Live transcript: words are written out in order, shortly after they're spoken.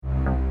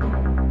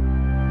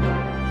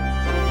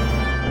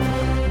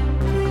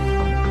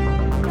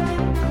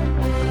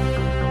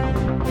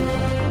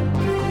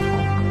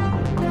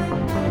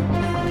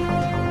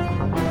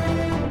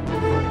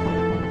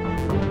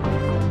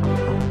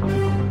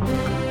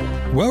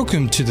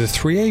Welcome to the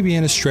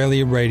 3ABN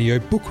Australia radio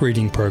book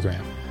reading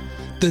program.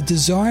 The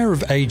Desire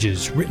of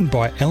Ages, written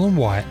by Ellen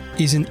White,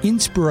 is an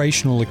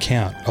inspirational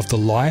account of the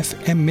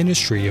life and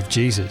ministry of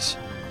Jesus.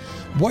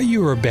 What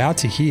you are about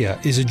to hear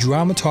is a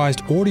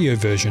dramatised audio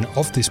version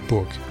of this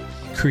book,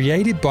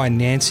 created by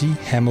Nancy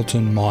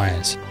Hamilton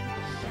Myers.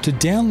 To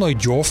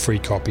download your free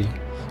copy,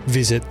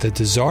 visit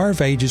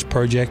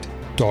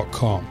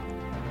thedesireofagesproject.com.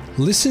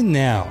 Listen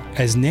now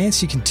as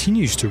Nancy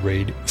continues to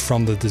read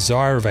from The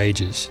Desire of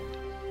Ages.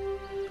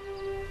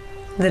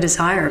 The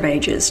Desire of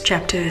Ages,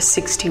 Chapter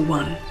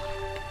 61.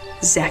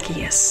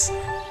 Zacchaeus.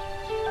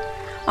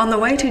 On the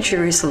way to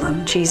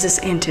Jerusalem, Jesus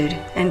entered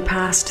and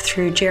passed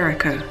through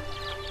Jericho,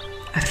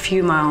 a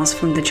few miles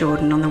from the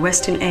Jordan on the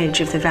western edge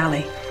of the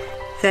valley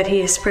that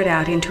he is spread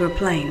out into a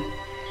plain.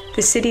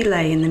 The city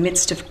lay in the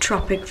midst of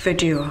tropic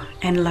verdure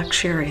and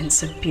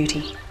luxuriance of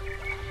beauty,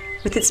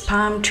 with its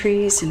palm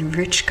trees and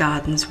rich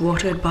gardens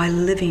watered by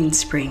living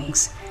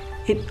springs.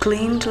 It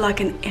gleamed like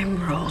an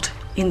emerald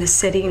in the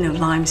setting of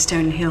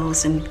limestone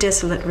hills and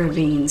desolate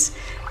ravines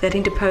that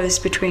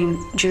interposed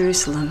between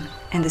Jerusalem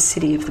and the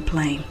city of the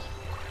plain.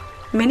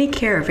 Many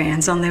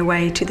caravans on their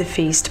way to the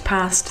feast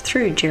passed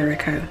through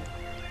Jericho.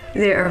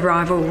 Their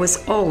arrival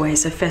was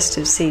always a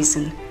festive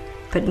season,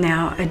 but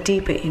now a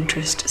deeper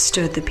interest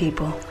stirred the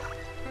people.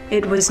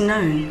 It was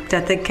known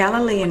that the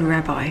Galilean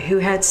rabbi who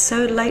had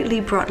so lately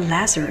brought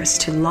Lazarus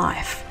to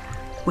life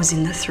was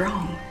in the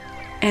throng.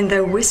 And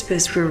though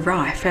whispers were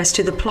rife as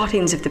to the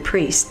plottings of the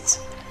priests,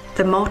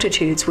 the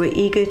multitudes were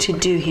eager to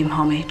do him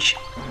homage.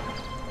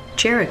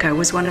 Jericho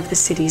was one of the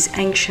cities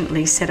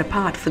anciently set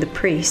apart for the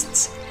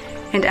priests,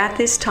 and at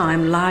this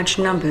time large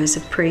numbers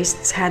of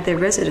priests had their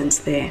residence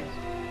there.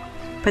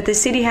 But the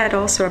city had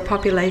also a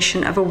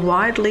population of a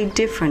widely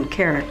different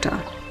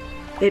character.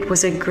 It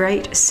was a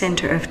great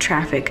center of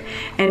traffic,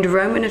 and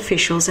Roman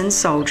officials and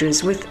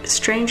soldiers with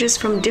strangers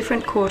from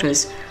different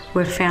quarters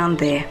were found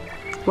there,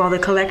 while the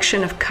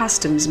collection of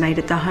customs made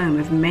it the home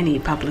of many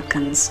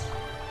publicans.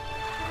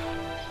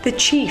 The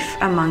chief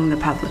among the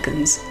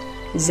publicans,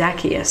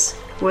 Zacchaeus,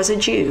 was a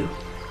Jew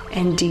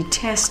and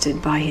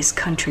detested by his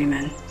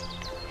countrymen.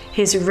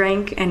 His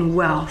rank and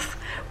wealth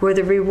were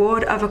the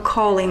reward of a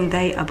calling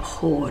they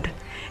abhorred,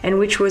 and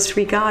which was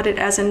regarded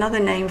as another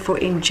name for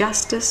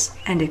injustice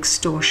and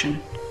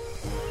extortion.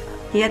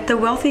 Yet the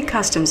wealthy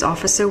customs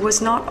officer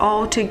was not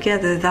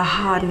altogether the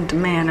hardened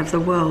man of the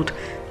world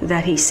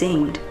that he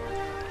seemed.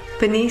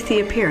 Beneath the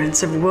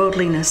appearance of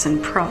worldliness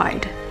and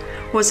pride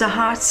was a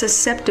heart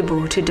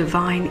susceptible to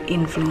divine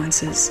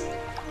influences.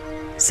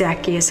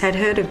 Zacchaeus had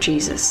heard of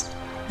Jesus,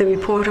 the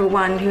report of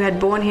one who had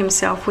borne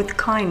himself with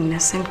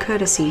kindness and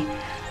courtesy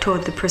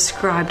toward the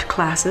prescribed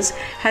classes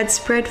had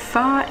spread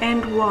far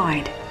and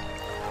wide.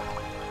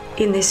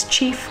 In this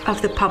chief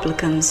of the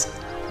publicans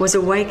was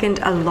awakened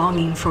a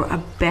longing for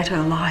a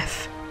better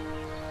life.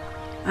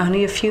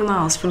 Only a few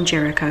miles from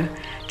Jericho,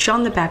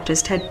 John the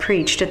Baptist had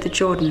preached at the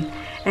Jordan,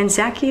 and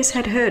Zacchaeus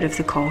had heard of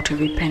the call to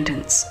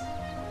repentance.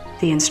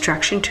 The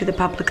instruction to the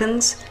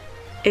publicans,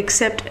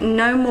 accept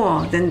no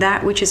more than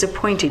that which is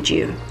appointed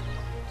you,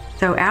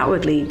 though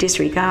outwardly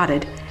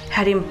disregarded,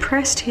 had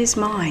impressed his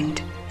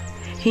mind.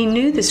 He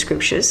knew the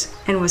scriptures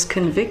and was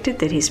convicted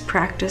that his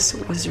practice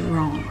was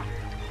wrong.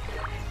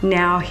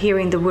 Now,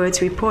 hearing the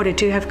words reported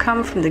to have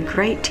come from the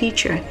great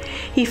teacher,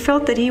 he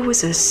felt that he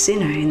was a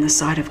sinner in the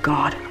sight of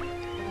God.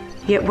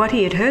 Yet what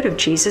he had heard of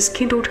Jesus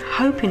kindled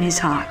hope in his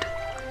heart.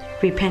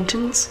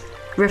 Repentance,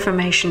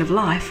 reformation of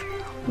life,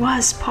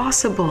 was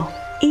possible,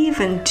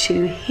 even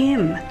to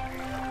him.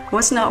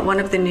 Was not one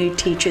of the new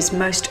teacher's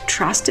most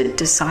trusted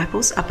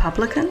disciples a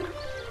publican?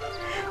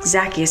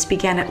 Zacchaeus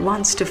began at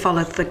once to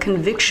follow the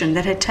conviction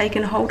that had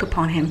taken hold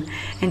upon him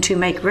and to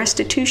make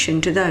restitution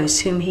to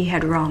those whom he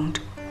had wronged.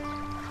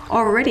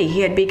 Already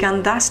he had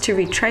begun thus to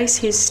retrace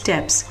his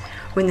steps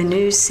when the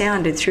news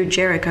sounded through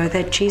Jericho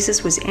that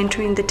Jesus was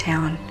entering the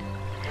town.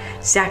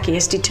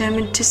 Zacchaeus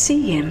determined to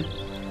see him.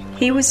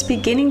 He was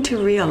beginning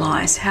to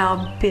realize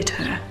how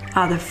bitter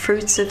are the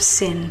fruits of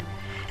sin,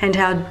 and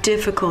how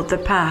difficult the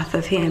path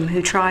of him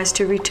who tries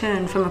to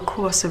return from a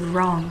course of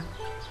wrong.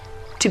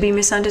 To be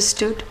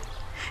misunderstood,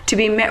 to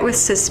be met with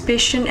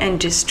suspicion and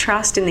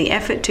distrust in the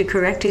effort to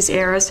correct his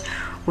errors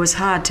was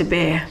hard to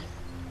bear.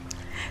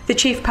 The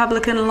chief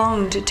publican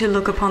longed to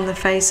look upon the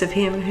face of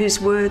him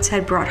whose words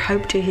had brought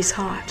hope to his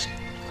heart.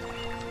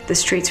 The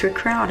streets were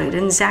crowded,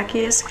 and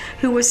Zacchaeus,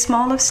 who was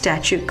small of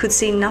stature, could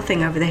see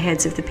nothing over the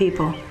heads of the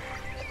people.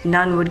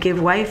 None would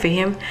give way for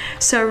him,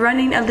 so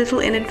running a little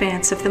in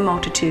advance of the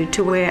multitude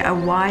to where a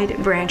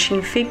wide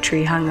branching fig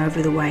tree hung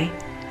over the way,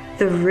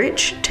 the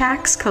rich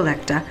tax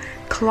collector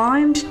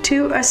climbed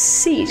to a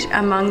seat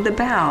among the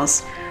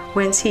boughs,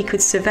 whence he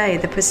could survey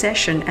the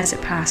procession as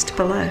it passed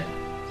below.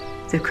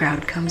 The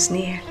crowd comes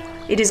near.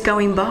 It is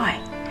going by,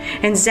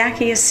 and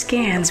Zacchaeus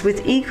scans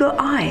with eager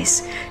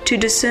eyes to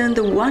discern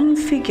the one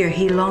figure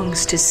he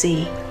longs to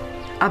see.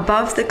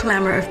 Above the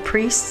clamor of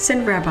priests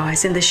and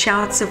rabbis and the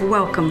shouts of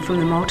welcome from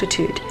the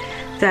multitude,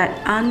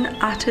 that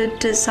unuttered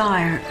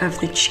desire of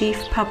the chief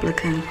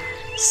publican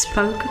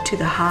spoke to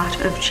the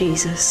heart of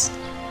Jesus.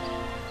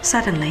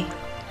 Suddenly,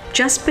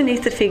 just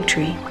beneath the fig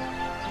tree,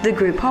 the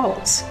group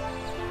halts.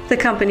 The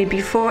company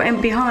before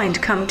and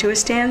behind come to a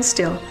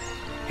standstill,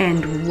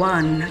 and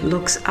one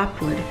looks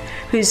upward,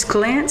 whose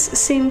glance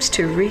seems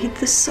to read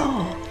the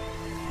soul.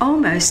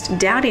 Almost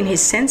doubting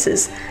his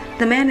senses,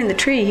 the man in the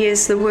tree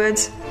hears the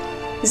words,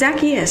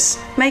 "Zacchaeus,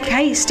 make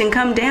haste and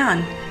come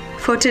down,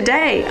 for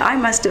today I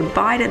must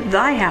abide at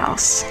thy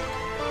house."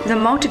 The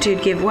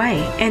multitude give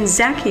way, and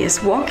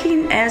Zacchaeus,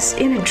 walking as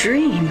in a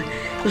dream,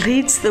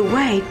 leads the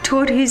way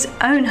toward his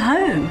own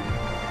home.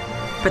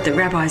 But the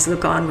rabbis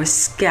look on with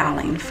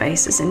scowling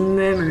faces and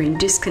murmur in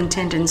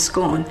discontent and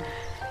scorn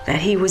that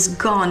he was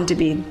gone to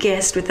be a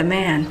guest with a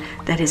man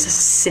that is a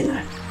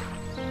sinner.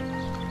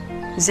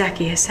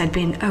 Zacchaeus had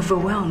been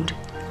overwhelmed,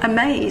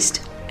 amazed,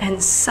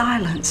 and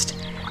silenced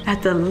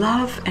at the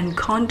love and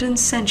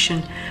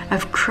condescension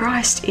of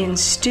Christ in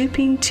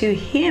stooping to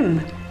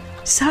him,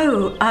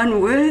 so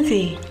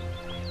unworthy.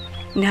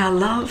 Now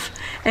love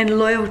and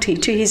loyalty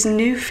to his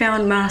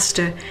newfound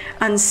master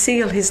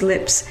unseal his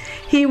lips.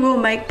 He will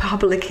make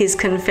public his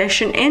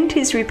confession and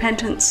his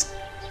repentance.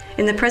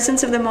 In the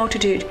presence of the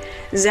multitude,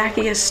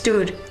 Zacchaeus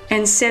stood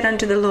and said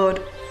unto the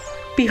Lord,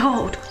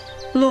 "Behold,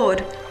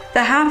 Lord,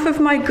 the half of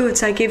my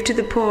goods I give to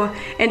the poor,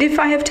 and if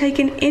I have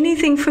taken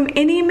anything from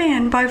any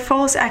man by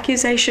false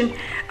accusation,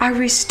 I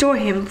restore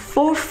him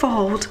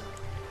fourfold."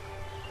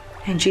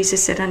 And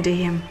Jesus said unto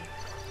him,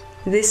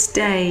 "This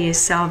day is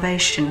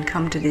salvation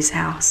come to this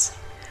house,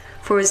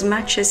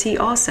 forasmuch as he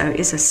also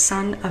is a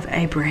son of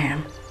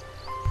Abraham."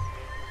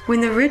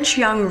 When the rich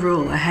young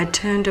ruler had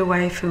turned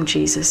away from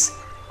Jesus,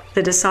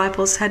 the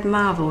disciples had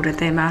marveled at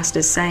their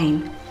master,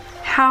 saying,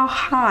 "How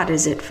hard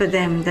is it for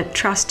them that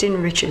trust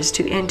in riches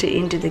to enter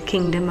into the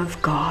kingdom of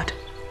God?"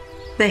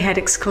 They had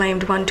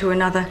exclaimed one to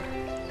another,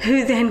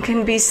 "Who then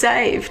can be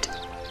saved?"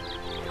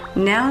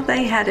 Now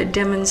they had a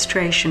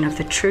demonstration of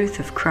the truth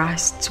of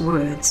Christ's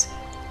words.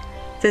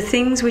 The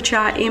things which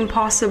are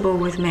impossible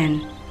with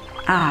men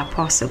are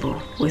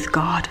possible with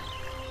God.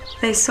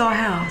 They saw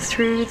how,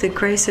 through the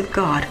grace of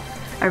God,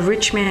 a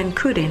rich man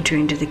could enter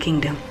into the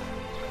kingdom.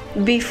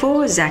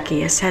 Before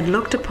Zacchaeus had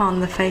looked upon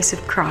the face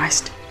of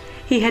Christ,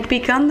 he had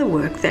begun the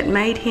work that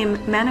made him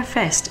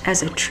manifest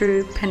as a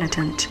true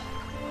penitent.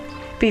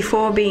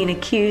 Before being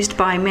accused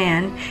by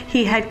man,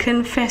 he had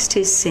confessed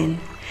his sin.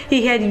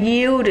 He had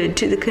yielded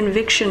to the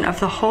conviction of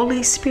the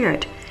Holy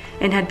Spirit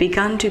and had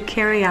begun to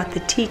carry out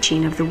the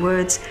teaching of the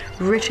words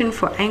written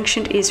for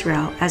ancient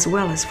Israel as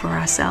well as for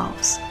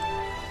ourselves.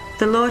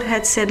 The Lord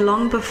had said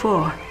long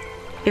before,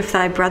 "If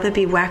thy brother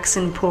be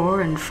waxen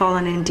poor and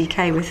fallen in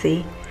decay with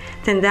thee,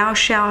 then thou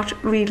shalt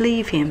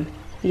relieve him,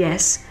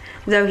 yes,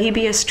 though he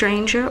be a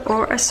stranger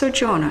or a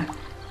sojourner,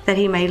 that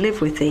he may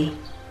live with thee.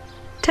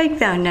 Take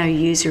thou no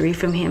usury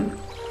from him,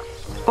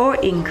 or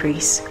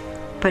increase,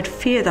 but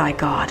fear thy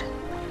God,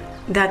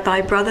 that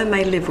thy brother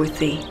may live with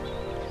thee.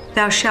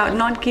 Thou shalt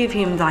not give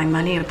him thy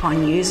money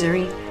upon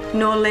usury,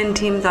 nor lend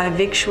him thy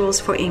victuals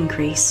for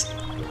increase.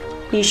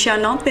 Ye shall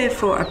not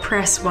therefore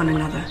oppress one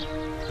another,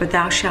 but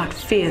thou shalt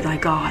fear thy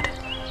God."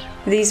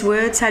 These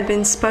words had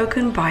been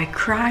spoken by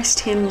Christ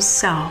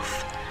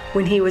himself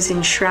when he was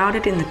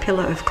enshrouded in the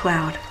pillar of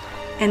cloud,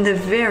 and the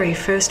very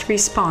first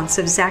response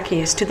of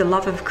Zacchaeus to the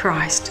love of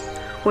Christ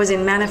was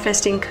in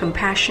manifesting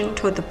compassion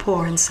toward the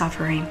poor and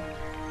suffering.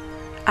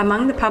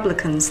 Among the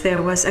publicans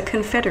there was a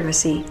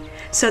confederacy,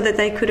 so that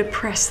they could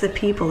oppress the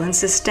people and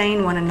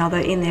sustain one another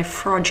in their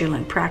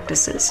fraudulent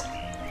practices.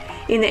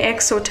 In their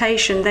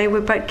exhortation, they were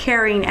but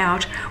carrying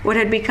out what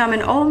had become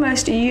an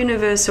almost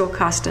universal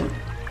custom.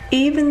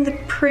 Even the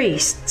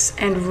priests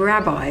and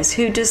rabbis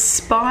who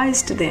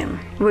despised them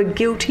were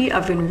guilty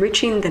of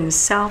enriching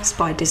themselves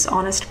by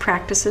dishonest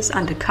practices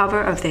under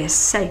cover of their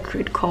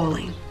sacred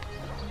calling.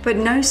 But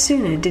no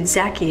sooner did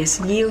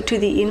Zacchaeus yield to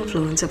the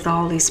influence of the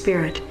Holy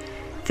Spirit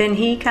than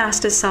he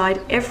cast aside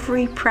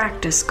every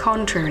practice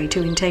contrary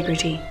to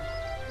integrity.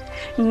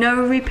 No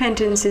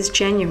repentance is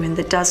genuine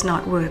that does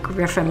not work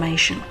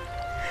reformation.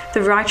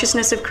 The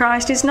righteousness of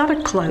Christ is not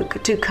a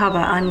cloak to cover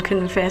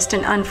unconfessed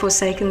and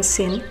unforsaken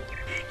sin.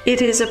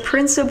 It is a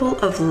principle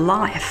of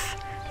life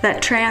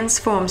that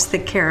transforms the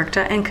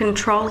character and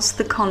controls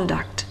the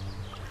conduct.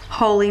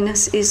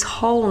 Holiness is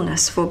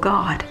wholeness for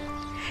God.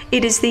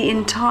 It is the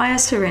entire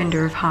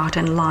surrender of heart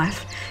and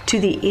life to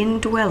the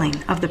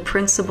indwelling of the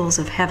principles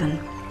of heaven.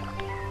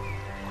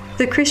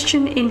 The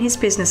Christian in his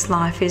business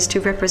life is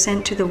to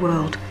represent to the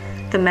world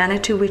the manner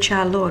to which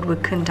our Lord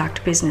would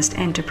conduct business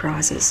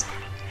enterprises.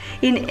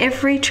 In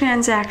every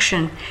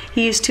transaction,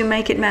 he is to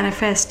make it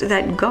manifest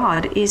that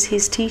God is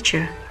his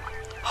teacher.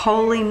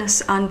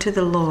 Holiness unto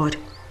the Lord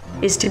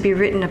is to be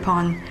written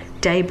upon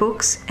day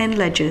books and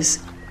ledgers,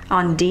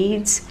 on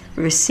deeds,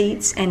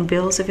 receipts, and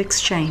bills of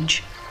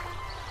exchange.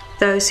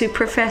 Those who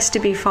profess to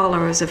be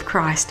followers of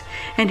Christ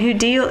and who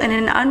deal in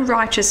an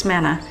unrighteous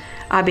manner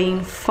are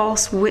being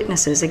false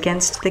witnesses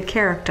against the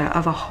character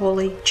of a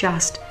holy,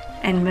 just,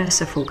 and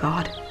merciful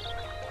God.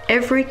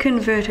 Every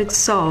converted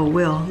soul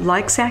will,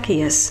 like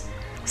Zacchaeus,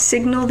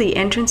 signal the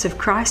entrance of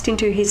Christ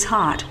into his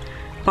heart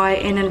by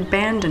an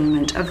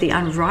abandonment of the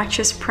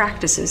unrighteous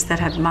practices that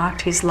had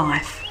marked his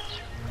life.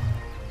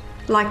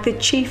 Like the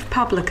chief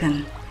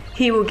publican,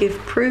 he will give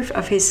proof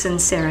of his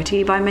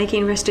sincerity by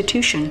making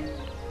restitution.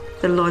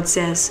 The Lord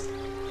says,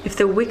 "If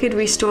the wicked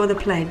restore the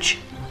pledge,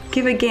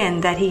 give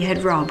again that he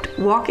had robbed,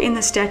 walk in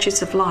the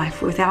statutes of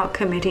life without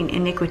committing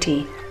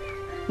iniquity,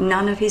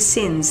 none of his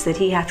sins that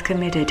he hath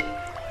committed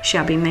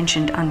shall be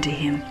mentioned unto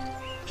him.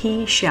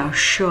 He shall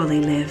surely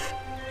live."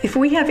 If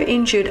we have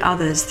injured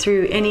others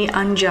through any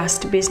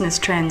unjust business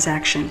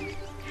transaction,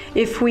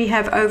 if we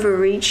have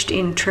overreached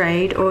in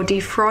trade or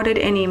defrauded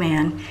any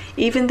man,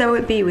 even though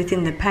it be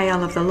within the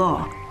pale of the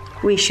law,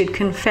 we should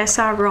confess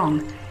our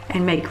wrong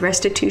and make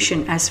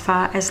restitution as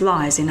far as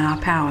lies in our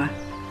power.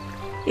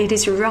 It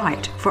is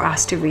right for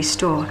us to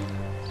restore,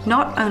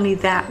 not only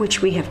that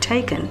which we have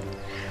taken,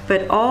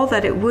 but all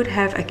that it would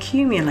have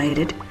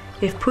accumulated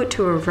if put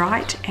to a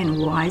right and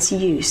wise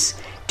use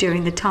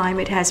during the time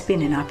it has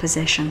been in our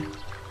possession.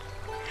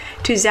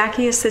 To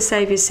Zacchaeus the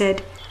Saviour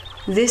said,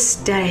 "This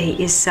day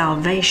is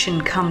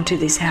salvation come to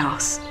this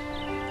house."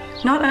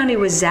 Not only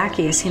was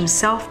Zacchaeus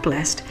himself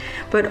blessed,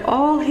 but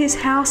all his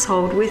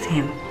household with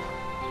him.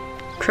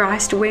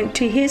 Christ went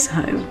to his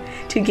home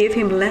to give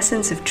him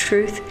lessons of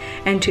truth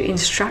and to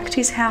instruct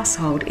his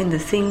household in the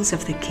things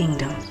of the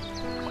kingdom.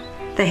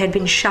 They had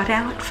been shut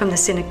out from the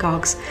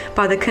synagogues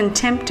by the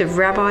contempt of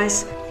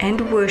rabbis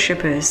and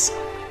worshippers,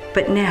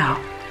 but now,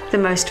 the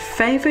most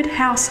favored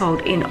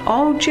household in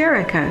all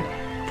Jericho,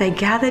 they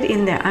gathered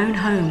in their own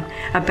home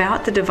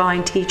about the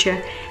divine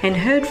teacher and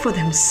heard for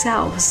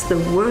themselves the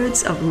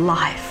words of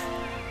life.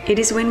 It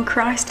is when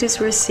Christ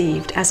is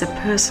received as a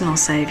personal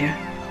Savior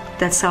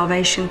that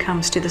salvation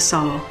comes to the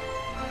soul.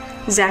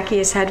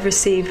 Zacchaeus had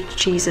received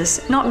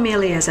Jesus not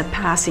merely as a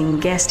passing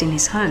guest in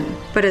his home,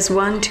 but as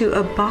one to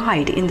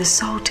abide in the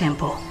soul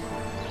temple.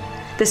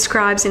 The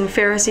scribes and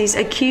Pharisees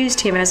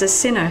accused him as a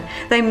sinner.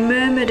 They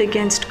murmured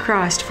against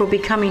Christ for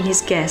becoming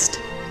his guest.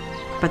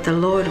 But the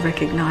Lord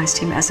recognized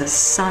him as a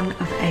son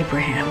of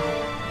Abraham.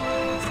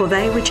 For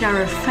they which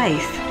are of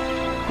faith,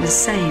 the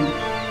same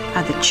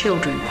are the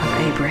children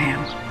of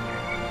Abraham.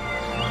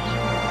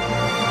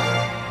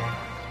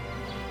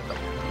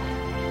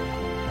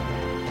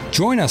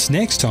 Join us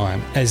next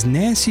time as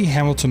Nancy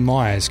Hamilton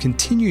Myers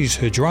continues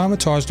her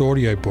dramatised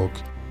audiobook,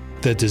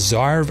 The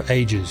Desire of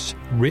Ages,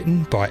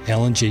 written by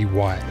Ellen G.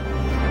 White.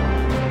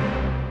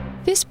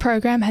 This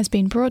program has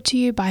been brought to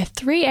you by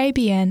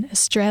 3ABN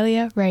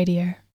Australia Radio.